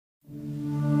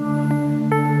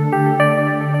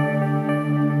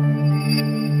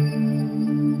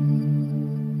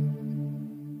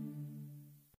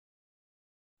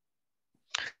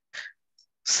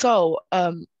So,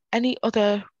 any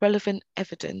other relevant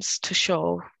evidence to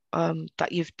show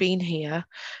that you've been here,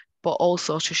 but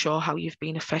also to show how you've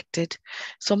been affected?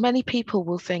 So many people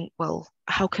will think, well,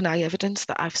 how can I evidence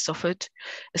that I've suffered?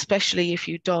 Especially if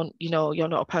you don't, you're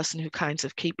not a person who kind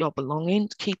of keep your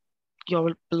belongings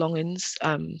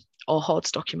or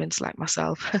hoards documents like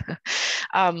myself.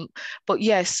 um, but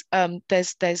yes,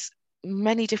 there's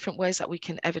many different ways that we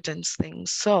can evidence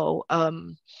things. So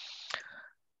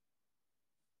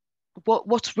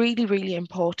what's really, really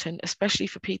important, especially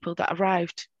for people that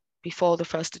arrived before the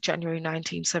 1st of January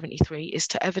 1973, is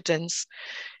to evidence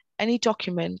any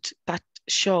document that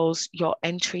shows your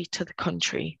entry to the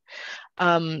country.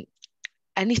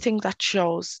 Anything that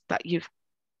shows that you've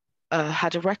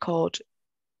had a record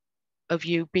of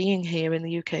you being here in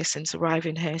the UK since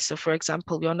arriving here. So, for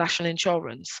example, your national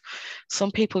insurance.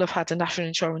 Some people have had a national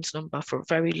insurance number for a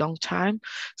very long time.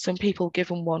 Some people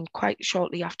given one quite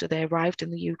shortly after they arrived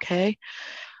in the UK.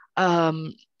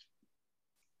 Um,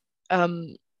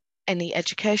 any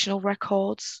educational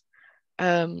records,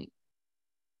 um,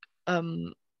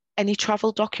 any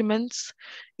travel documents.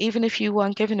 Even if you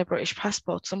weren't given a British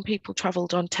passport, some people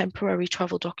travelled on temporary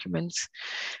travel documents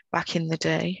back in the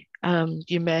day.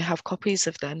 You may have copies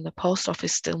of them. The post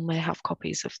office still may have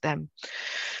copies of them.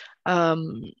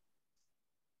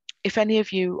 If any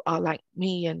of you are like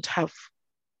me and have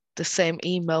the same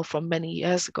email from many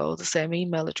years ago, the same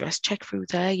email address, check through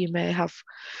there. You may have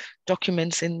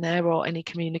documents in there or any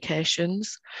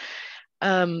communications.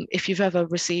 If you've ever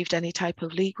received any type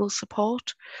of legal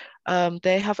support,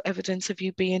 they have evidence of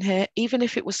you being here, even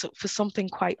if it was for something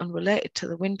quite unrelated to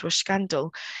the Windrush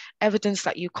scandal. Evidence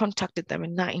that you contacted them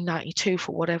in 1992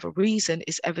 for whatever reason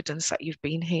is evidence that you've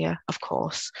been here, of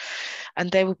course.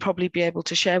 And they will probably be able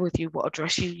to share with you what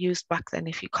address you used back then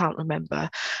if you can't remember.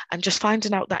 And just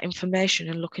finding out that information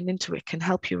and looking into it can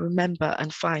help you remember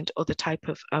and find other type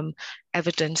of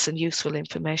evidence and useful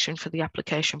information for the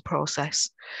application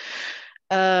process.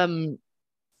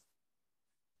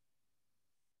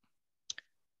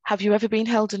 Have you ever been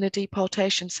held in a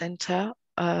deportation centre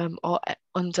or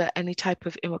under any type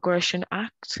of immigration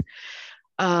act?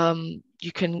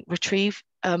 You can retrieve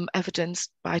evidence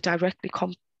by directly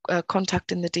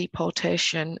contacting the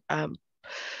deportation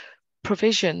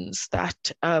provisions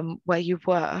that where you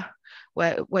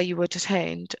were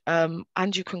detained,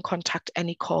 and you can contact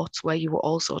any courts where you were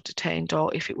also detained,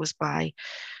 or if it was by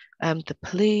the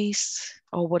police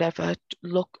or whatever,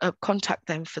 contact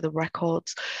them for the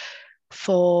records.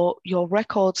 For your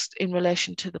records in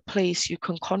relation to the police, you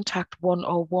can contact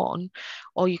 101,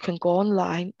 or you can go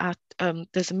online at,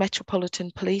 there's a Metropolitan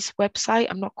Police website.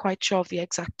 I'm not quite sure of the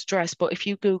exact address, but if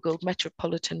you Google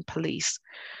Metropolitan Police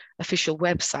official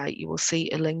website, you will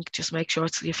see a link. Just make sure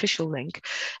it's the official link,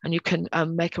 and you can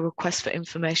make a request for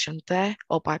information there,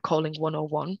 or by calling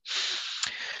 101.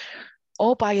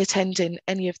 Or by attending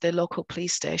any of the local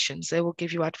police stations. They will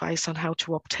give you advice on how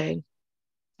to obtain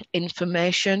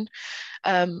information.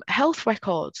 Health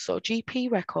records, so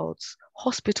GP records,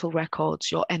 hospital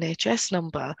records, your NHS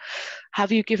number.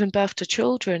 Have you given birth to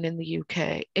children in the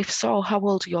UK? If so, how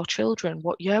old are your children?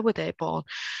 What year were they born?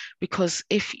 Because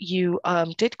if you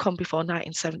did come before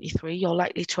 1973, you're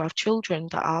likely to have children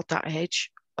that are that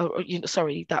age, or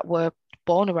that were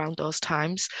born around those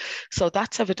times. So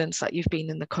that's evidence that you've been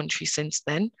in the country since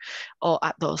then or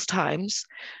at those times.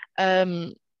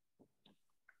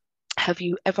 Have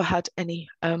you ever had any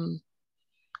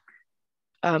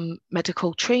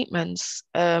medical treatments?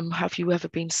 Have you ever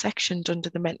been sectioned under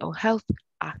the Mental Health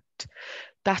Act?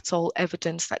 That's all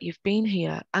evidence that you've been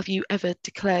here. Have you ever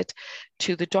declared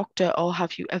to the doctor, or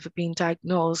have you ever been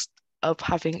diagnosed of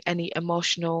having any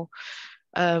emotional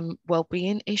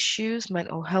well-being issues,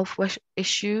 mental health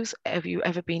issues? Have you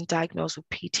ever been diagnosed with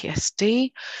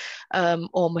PTSD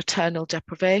or maternal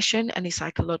deprivation, any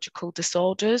psychological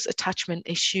disorders, attachment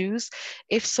issues?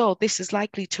 If so, this is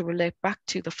likely to relate back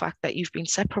to the fact that you've been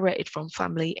separated from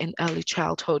family in early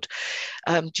childhood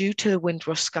due to the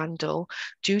Windrush scandal.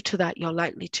 Due to that, you're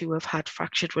likely to have had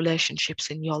fractured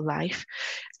relationships in your life.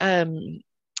 And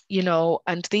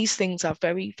these things are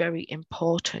very, very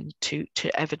important to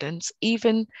evidence.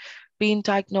 Even being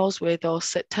diagnosed with or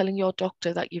telling your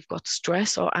doctor that you've got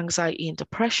stress or anxiety and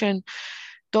depression,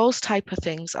 those type of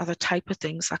things are the type of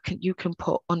things that you can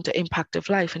put under impact of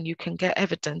life, and you can get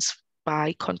evidence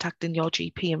by contacting your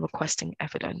GP and requesting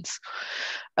evidence,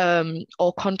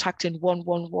 or contacting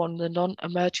 111, the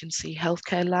non-emergency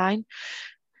healthcare line,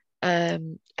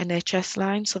 NHS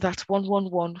line. So that's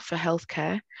 111 for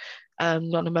healthcare,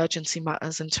 non-emergency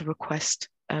matters, and to request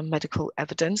medical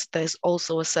evidence. There's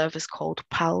also a service called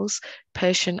PALS,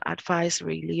 Patient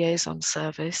Advisory Liaison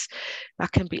Service,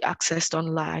 that can be accessed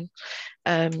online.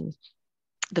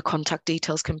 The contact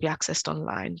details can be accessed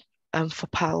online for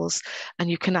PALS, and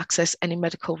you can access any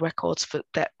medical records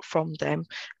from them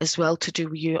as well, to do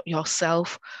with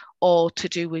yourself or to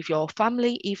do with your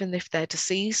family, even if they're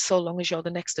deceased, so long as you're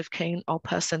the next of kin or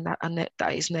person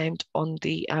that is named on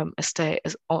the estate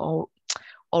or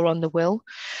on the will.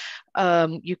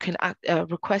 You can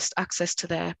request access to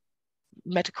their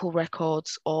medical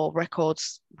records or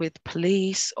records with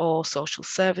police or social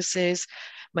services,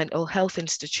 mental health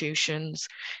institutions,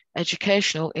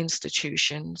 educational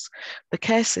institutions, the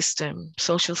care system,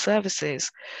 social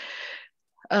services,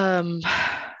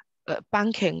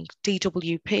 banking,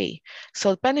 DWP.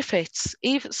 So benefits,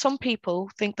 even some people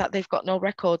think that they've got no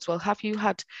records. Well, have you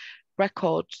had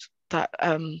records that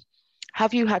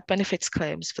have you had benefits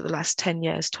claims for the last 10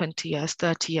 years, 20 years,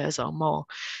 30 years or more?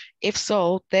 If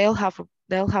so, they'll have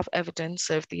evidence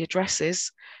of the addresses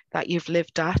that you've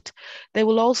lived at. They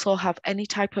will also have any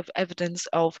type of evidence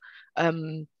of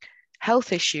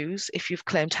health issues if you've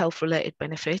claimed health-related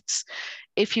benefits.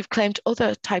 If you've claimed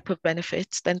other type of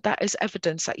benefits, then that is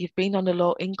evidence that you've been on a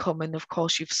low income and of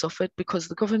course you've suffered, because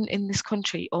the government in this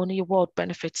country only award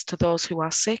benefits to those who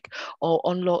are sick or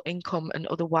on low income and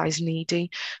otherwise needy.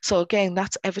 So again,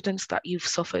 that's evidence that you've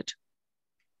suffered.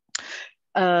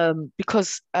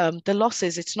 Because the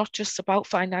losses, it's not just about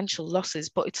financial losses,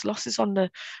 but it's losses on the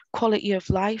quality of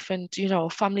life and, you know,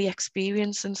 family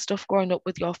experience and stuff growing up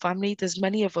with your family. There's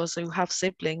many of us who have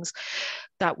siblings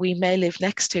that we may live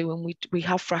next to and we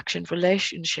have fractured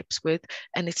relationships with,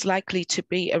 and it's likely to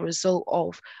be a result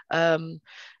of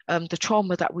the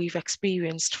trauma that we've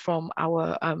experienced from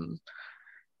our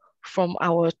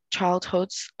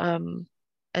childhoods.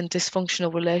 And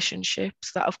dysfunctional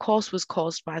relationships that of course was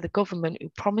caused by the government, who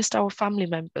promised our family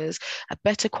members a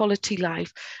better quality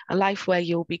life, a life where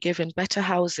you'll be given better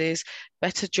houses,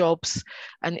 better jobs,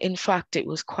 and in fact it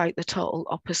was quite the total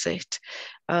opposite.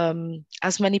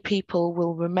 As many people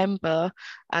will remember,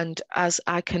 and as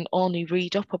I can only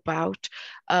read up about,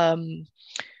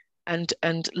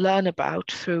 and learn about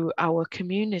through our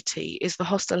community, is the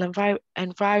hostile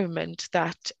environment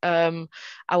that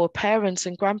our parents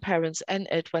and grandparents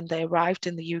entered when they arrived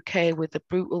in the UK, with the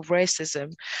brutal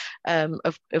racism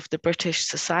of the British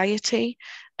society,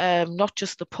 not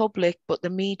just the public, but the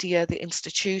media, the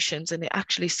institutions, and it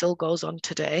actually still goes on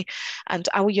today. And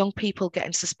our young people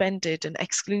getting suspended and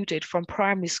excluded from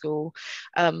primary school,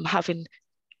 having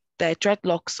their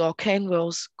dreadlocks or cane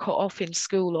rows cut off in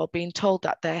school, or being told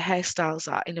that their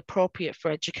hairstyles are inappropriate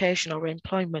for education or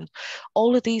employment.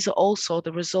 All of these are also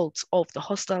the results of the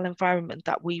hostile environment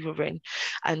that we were in.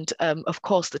 And of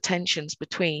course, the tensions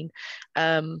between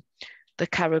the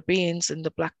Caribbeans and the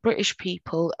Black British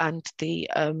people and the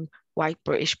white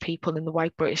British people in the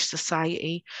white British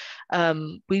society.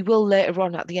 We will later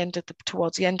on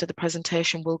towards the end of the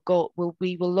presentation,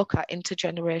 we will look at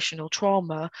intergenerational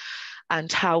trauma and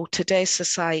how today's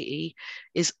society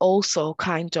is also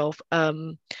kind of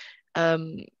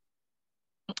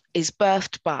is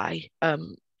birthed by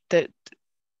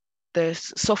the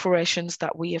sufforations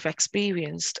that we have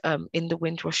experienced in the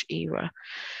Windrush era.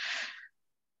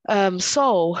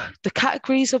 So the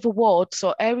categories of awards,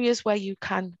 so areas where you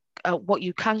can, what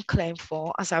you can claim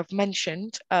for, as I've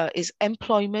mentioned, is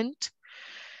employment.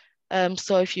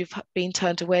 So if you've been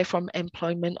turned away from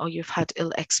employment, or you've had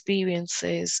ill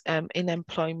experiences in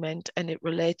employment, and it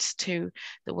relates to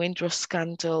the Windrush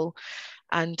scandal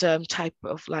and type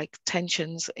of like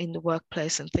tensions in the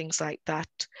workplace and things like that.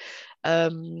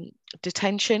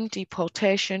 Detention,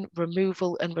 deportation,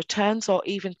 removal and returns, or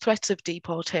even threats of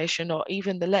deportation, or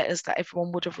even the letters that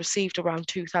everyone would have received around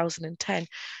 2010,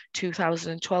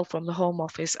 2012 from the Home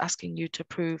Office asking you to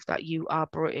prove that you are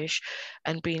British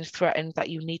and being threatened that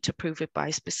you need to prove it by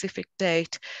a specific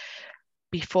date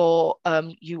before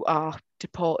you are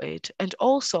deported. And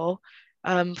also,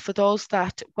 for those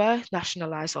that were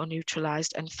nationalised or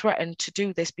neutralised and threatened to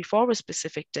do this before a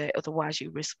specific date, otherwise you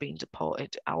risk being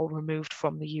deported or removed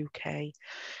from the UK.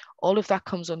 All of that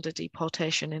comes under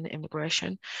deportation and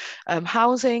immigration.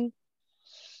 Housing,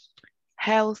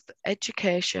 health,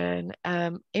 education,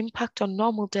 impact on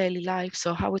normal daily life,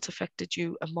 so how it's affected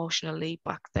you emotionally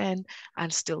back then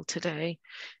and still today,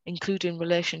 including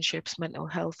relationships, mental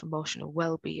health, emotional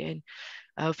well-being,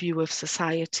 view of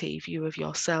society, view of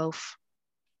yourself.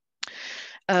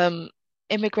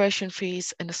 Immigration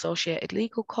fees and associated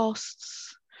legal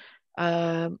costs.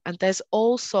 And there's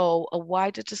also a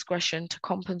wider discretion to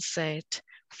compensate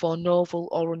for novel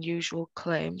or unusual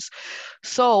claims.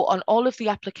 So on all of the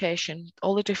application,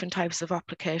 all the different types of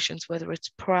applications, whether it's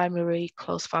primary,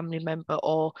 close family member,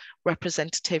 or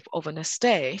representative of an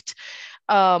estate,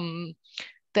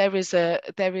 there is a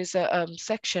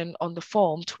section on the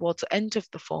form towards the end of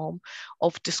the form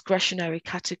of discretionary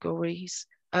categories.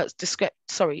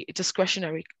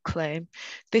 Discretionary claim.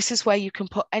 This is where you can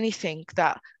put anything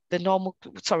that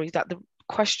the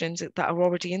questions that are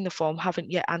already in the form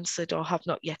haven't yet answered or have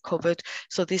not yet covered.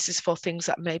 So this is for things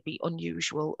that may be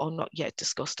unusual or not yet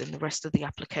discussed in the rest of the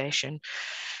application.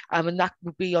 And that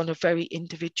will be on a very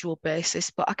individual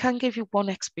basis. But I can give you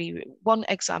one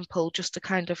example just to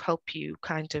kind of help you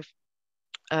kind of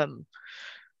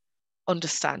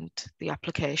understand the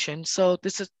application. So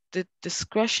this is the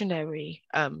discretionary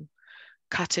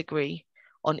category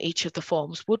on each of the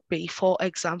forms would be, for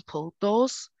example,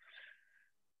 those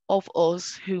of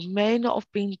us who may not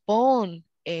have been born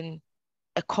in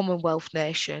a Commonwealth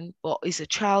nation, but is a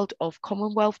child of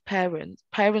Commonwealth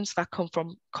parents that come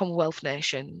from Commonwealth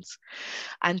nations,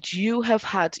 and you have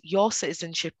had your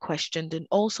citizenship questioned and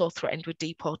also threatened with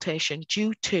deportation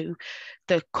due to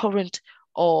the current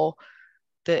or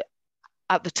the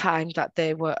at the time that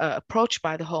they were approached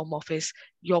by the Home Office,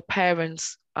 your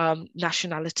parents'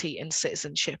 nationality and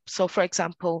citizenship. So, for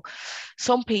example,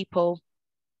 some people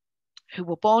who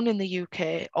were born in the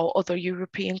UK or other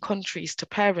European countries to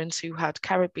parents who had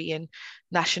Caribbean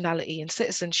nationality and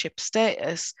citizenship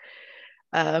status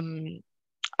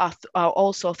are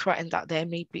also threatened that they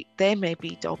may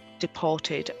be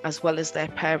deported as well as their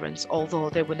parents, although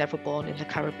they were never born in the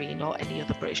Caribbean or any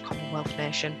other British Commonwealth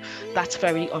nation. That's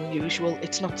very unusual.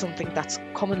 It's not something that's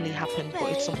commonly happened,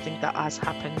 but it's something that has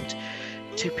happened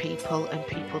to people and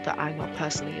people that I know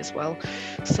personally as well.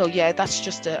 So yeah, that's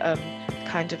just a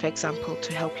kind of example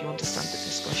to help you understand the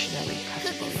discretionary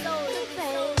category.